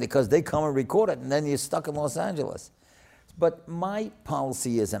Brooklyn, because they come and record it, and then you're stuck in Los Angeles. But my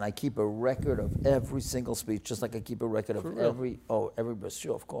policy is, and I keep a record of every single speech, just like I keep a record of every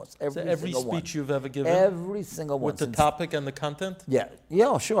sure, of course, Every single speech one. you've ever given? Every single one. With the topic and the content? Yeah,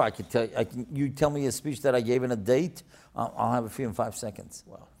 yeah, sure. I could tell you. You tell me a speech that I gave in a date, I'll have it for you in 5 seconds.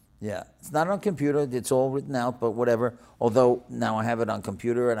 Wow. Yeah, it's not on computer. It's all written out, but whatever. Although now I have it on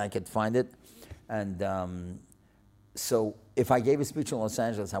computer and I could find it, and so if I gave a speech in Los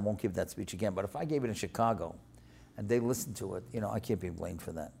Angeles, I won't give that speech again. But if I gave it in Chicago, and they listen to it, you know, I can't be blamed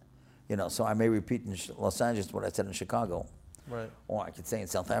for that. You know, so I may repeat in Los Angeles what I said in Chicago. Right. Or I could say in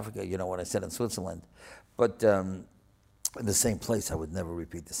South Africa, you know, what I said in Switzerland. But in the same place, I would never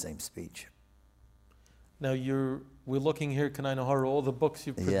repeat the same speech. Now we're looking here, Kanai Nahara, all the books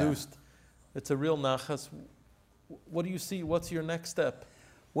you've produced. It's a real nachas. What do you see? What's your next step?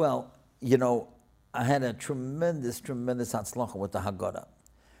 Well, you know, I had a tremendous hatzlacha with the Haggadah.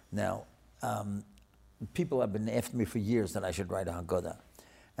 Now, people have been after me for years that I should write a Haggadah.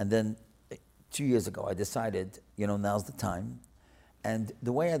 And then 2 years ago, I decided, you know, now's the time. And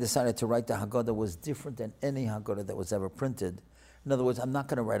the way I decided to write the Haggadah was different than any Haggadah that was ever printed. In other words, I'm not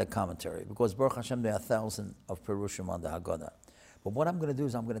going to write a commentary, because Baruch Hashem, there are 1,000 of Perushim on the Haggadah. But what I'm going to do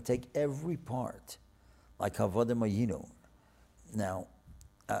is I'm going to take every part, like Avodim Ayinu. Now,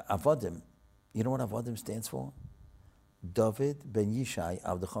 Avodim, you know what Avodim stands for? David ben Yishai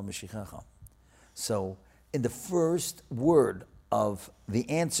Avdecha Meshichecha. So, in the first word of the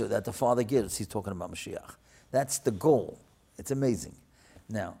answer that the Father gives, he's talking about Mashiach. That's the goal. It's amazing.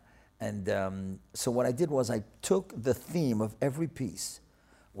 Now, and so what I did was I took the theme of every piece,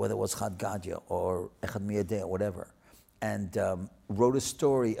 whether it was Chad Gadya or Echad Miyadeh or whatever, and wrote a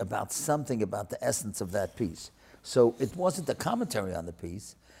story about something about the essence of that piece. So it wasn't a commentary on the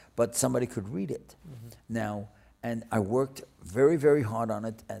piece, but somebody could read it. Now, and I worked very, very hard on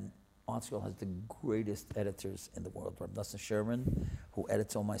it, and ArtScroll has the greatest editors in the world. Rabbi Sherman, who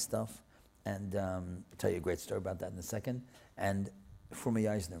edits all my stuff, and I'll tell you a great story about that in a second. And Frumi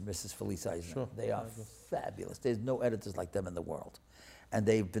Eisner, Mrs. Felice Eisner, Sure. they are fabulous. There's no editors like them in the world, and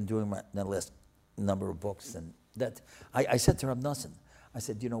they've been doing the last number of books. And that I said to Rab Nosson, I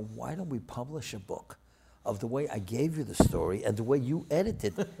said, you know, why don't we publish a book of the way I gave you the story and the way you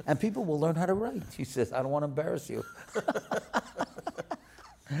edited, and people will learn how to write. He says, I don't want to embarrass you.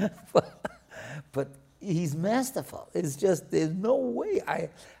 but he's masterful. It's just, there's no way.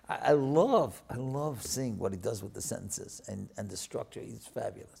 I love seeing what he does with the sentences and the structure. He's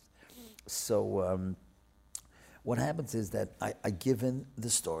fabulous. So what happens is that I give in the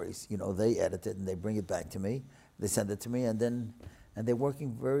stories, you know, they edit it and they bring it back to me. They send it to me, and they're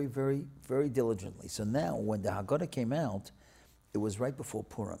working very, very, very diligently. So now when the Haggadah came out, it was right before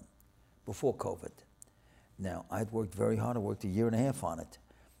Purim, before COVID. Now, I'd worked very hard. I worked 1.5 years on it.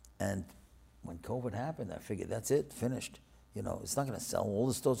 And when COVID happened, I figured, that's it, finished. You know, it's not going to sell. All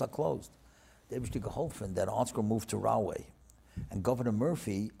the stores are closed. They was geholfen that ArtScroll moved to Rahway. And Governor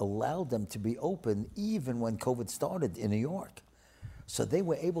Murphy allowed them to be open even when COVID started in New York. So they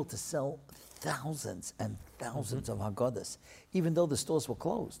were able to sell thousands and thousands of Haggadahs, even though the stores were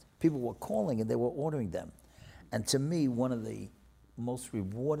closed. People were calling and they were ordering them. And to me, one of the most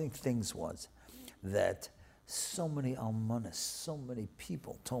rewarding things was that so many almanas, so many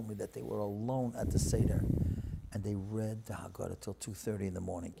people told me that they were alone at the Seder, and they read the Haggadah till 2:30 in the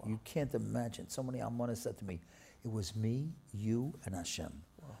morning. Wow. You can't imagine. So many almanas said to me, it was me, you, and Hashem.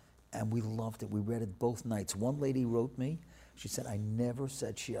 Wow. And we loved it. We read it both nights. One lady wrote me, she said, I never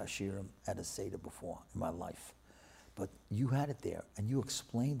said Shia Shirim at a Seder before in my life. But you had it there, and you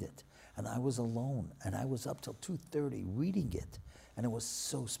explained it. And I was alone, and I was up till 2:30 reading it. And it was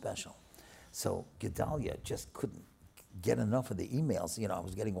so special. So Gedalia just couldn't get enough of the emails. You know, I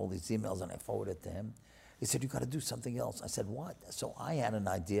was getting all these emails, and I forwarded it to him. He said, you got to do something else. I said, what? So I had an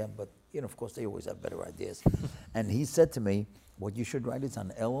idea, but, you know, of course, they always have better ideas. And he said to me, what you should write is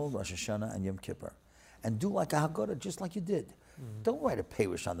on Elul, Rosh Hashanah, and Yom Kippur. And do like a Haggadah, just like you did. Mm-hmm. Don't write a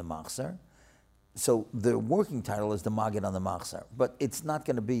Perush on the Machzor. So the working title is the Maggid on the Machzor, but it's not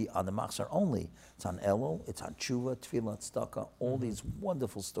going to be on the Machzor only. It's on Elul, it's on Tshuva, Tefillah, Tzedakah, all these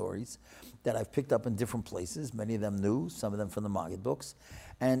wonderful stories that I've picked up in different places, many of them new, some of them from the Maggid books.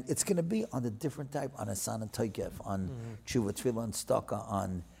 And it's going to be on the different type, on Asan and Toikef, on Tshuva, Tefillah, and Tzedakah,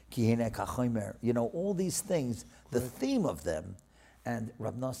 on Kihinek HaChomer, you know, all these things, the theme of them. And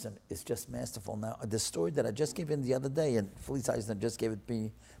Rab Nosson is just masterful. Now, the story that I just gave in the other day, and Felice Eisner just gave it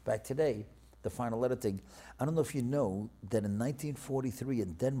me back today, the final editing. I don't know if you know that in 1943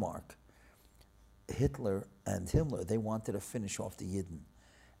 in Denmark, Hitler and Himmler, they wanted to finish off the Yidden.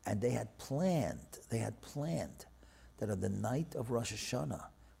 And they had planned that on the night of Rosh Hashanah,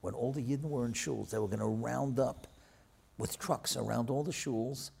 when all the Yidden were in shuls, they were going to round up with trucks around all the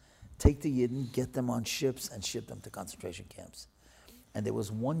shuls, take the Yidden, get them on ships, and ship them to concentration camps. And there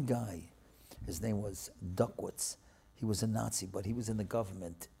was one guy, his name was Duckwitz. He was a Nazi, but he was in the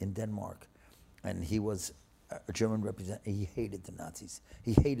government in Denmark. And he was a German representative. He hated the Nazis.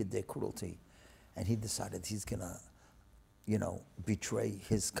 He hated their cruelty. And he decided he's going to, betray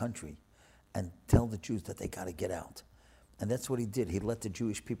his country and tell the Jews that they got to get out. And that's what he did. He let the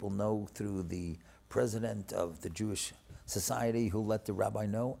Jewish people know through the president of the Jewish Society, who let the rabbi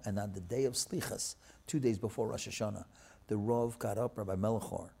know. And on the day of Slichas, 2 days before Rosh Hashanah, the Rav got up, Rabbi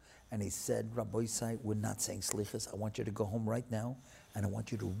Melechor, and he said, Rabbi Paysach, we're not saying Slichas. I want you to go home right now, and I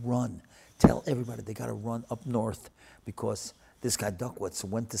want you to run. Tell everybody they got to run up north, because this guy Duckwitz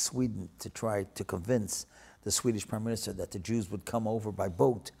went to Sweden to try to convince the Swedish Prime Minister that the Jews would come over by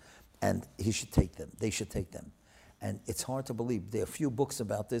boat, and he should take them. They should take them. And it's hard to believe. There are a few books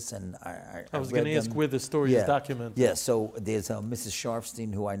about this, and I was going to ask where the story is documented. Yeah, so there's Mrs.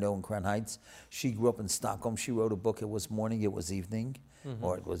 Sharfstein, who I know in Crown Heights. She grew up in Stockholm. She wrote a book, It Was Morning, It Was Evening,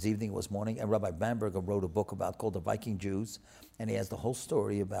 or It Was Evening, It Was Morning. And Rabbi Bamberger wrote a book called The Viking Jews, and he has the whole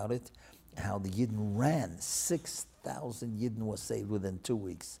story about it, how the Yidden ran. 6,000 Yidden was saved within 2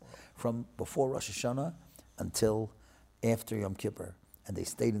 weeks, from before Rosh Hashanah until after Yom Kippur. And they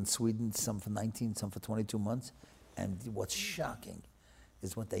stayed in Sweden, some for 19, some for 22 months. And what's shocking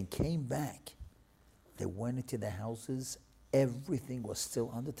is when they came back, they went into their houses, everything was still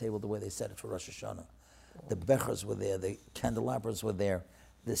on the table the way they set it for Rosh Hashanah. The bechers were there, the candelabras were there,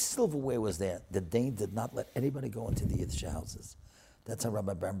 the silverware was there. The Danes did not let anybody go into the Yiddish houses. That's how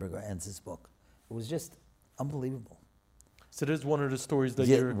Rabbi Bamberger ends his book. It was just unbelievable. So this is one of the stories that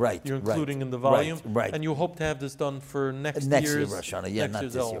you're including in the volume, and you hope to have this done for next year Rosh Hashanah, not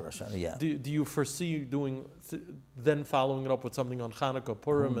this year Rosh Hashanah, yeah. Do you foresee doing then following it up with something on Hanukkah,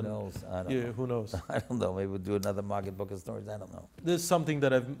 Purim? Who knows? I don't know. Who knows? I don't know. Maybe we'll do another Maggid book of stories. I don't know. This is something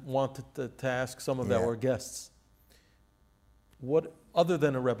that I've wanted to ask some of our guests. What, other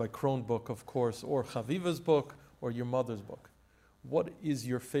than a Rabbi Krohn book, of course, or Chaviva's book, or your mother's book, what is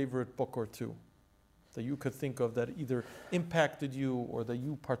your favorite book or two that you could think of that either impacted you or that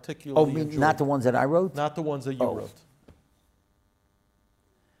you particularly enjoyed? Not the ones that I wrote? Not the ones that you wrote.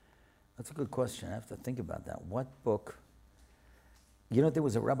 That's a good question. I have to think about that. What book? There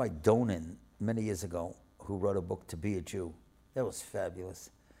was a Rabbi Donin many years ago who wrote a book, To Be a Jew. That was fabulous.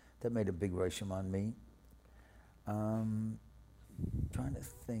 That made a big reshim on me. Trying to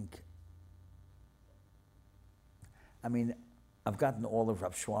think. I've gotten all of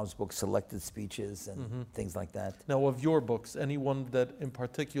Rav Schwab's books, selected speeches and things like that. Now, of your books, anyone that in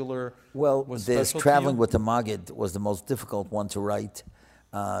particular was there's special Traveling to you? with the Maggid was the most difficult one to write.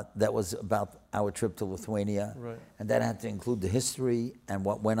 That was about our trip to Lithuania. Right. And that had to include the history and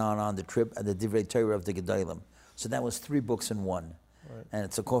what went on the trip and the Divrei Torah of the Gedolim. So that was 3 books in one. Right. And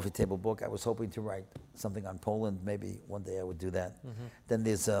it's a coffee table book. I was hoping to write something on Poland. Maybe one day I would do that. Then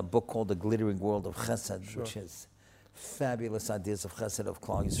there's a book called The Glittering World of Chesed, which is fabulous ideas of Chesed of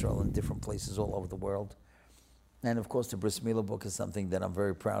Klal Yisrael in different places all over the world. And of course, the Bris Milah book is something that I'm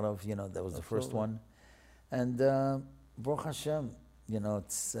very proud of. That was the first one. And Baruch Hashem,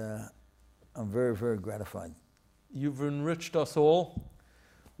 it's I'm very, very gratified. You've enriched us all.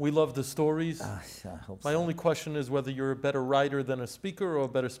 We love the stories. I hope My only question is whether you're a better writer than a speaker or a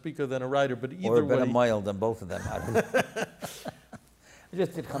better speaker than a writer. But either or a better way, mile than both of them. I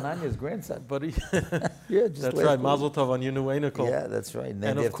just did Hananiah's grandson. But that's right. Mazel tov on your new Einikel. Yeah, that's right.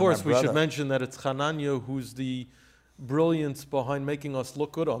 And of course, we should mention that it's Hananiah who's the brilliance behind making us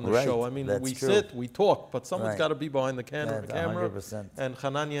look good on the show. We sit, we talk, but someone's got to be behind the camera. 100%. And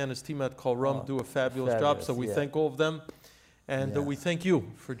Hananiah and his team at Kol Ram do a fabulous job. So we thank all of them. And we thank you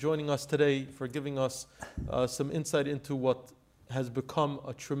for joining us today, for giving us some insight into what has become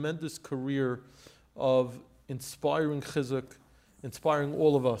a tremendous career of inspiring chizuk, inspiring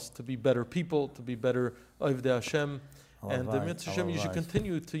all of us to be better people, to be better Ovdei Hashem. And the Mitzvah Hashem, you should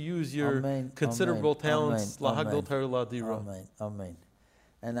continue to use your considerable talents. Lahagdol Torah La'adira. Amen. Amen.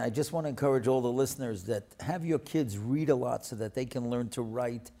 And I just want to encourage all the listeners that have your kids read a lot so that they can learn to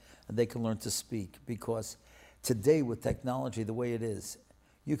write and they can learn to speak. Because today, with technology the way it is,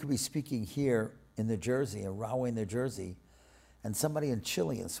 you could be speaking here in New Jersey, in Rahway, New Jersey, and somebody in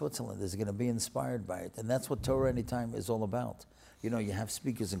Chile, in Switzerland, is going to be inspired by it. And that's what Torah Anytime is all about. You have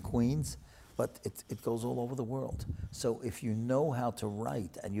speakers in Queens, but it goes all over the world. So if you know how to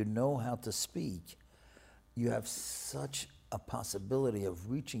write and you know how to speak, you have such a possibility of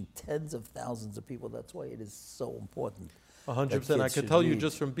reaching tens of thousands of people. That's why it is so important. 100%. I can tell you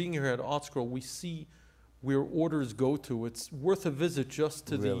just from being here at ArtScroll, we see where orders go to. It's worth a visit just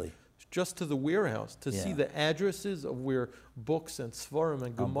to the warehouse to see the addresses of where books and Svarim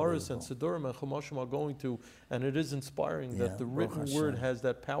and Gemaras and Sidurim and Chumashim are going to, and it is inspiring that the written word has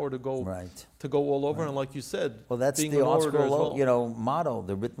that power to go all over. And like you said, well, that's being the an orator as ArtScroll, well. Motto: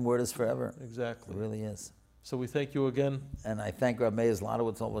 the written word is forever. Exactly, it really is. So we thank you again, and I thank Rabbi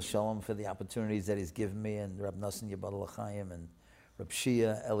Paysach Krohn for the opportunities that he's given me, and Rab Nosson Yabad L'chaim and Rab Shia,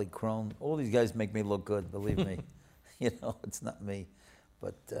 Eli Krohn. All these guys make me look good, believe me. It's not me.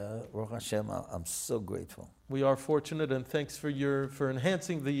 But Baruch Hashem, I'm so grateful. We are fortunate, and thanks for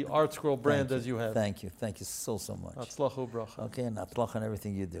enhancing the ArtScroll brand as you have. Thank you so much. Atzlachu bracha. Okay, and atzlach on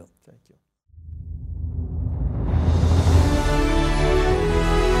everything you do. Thank you.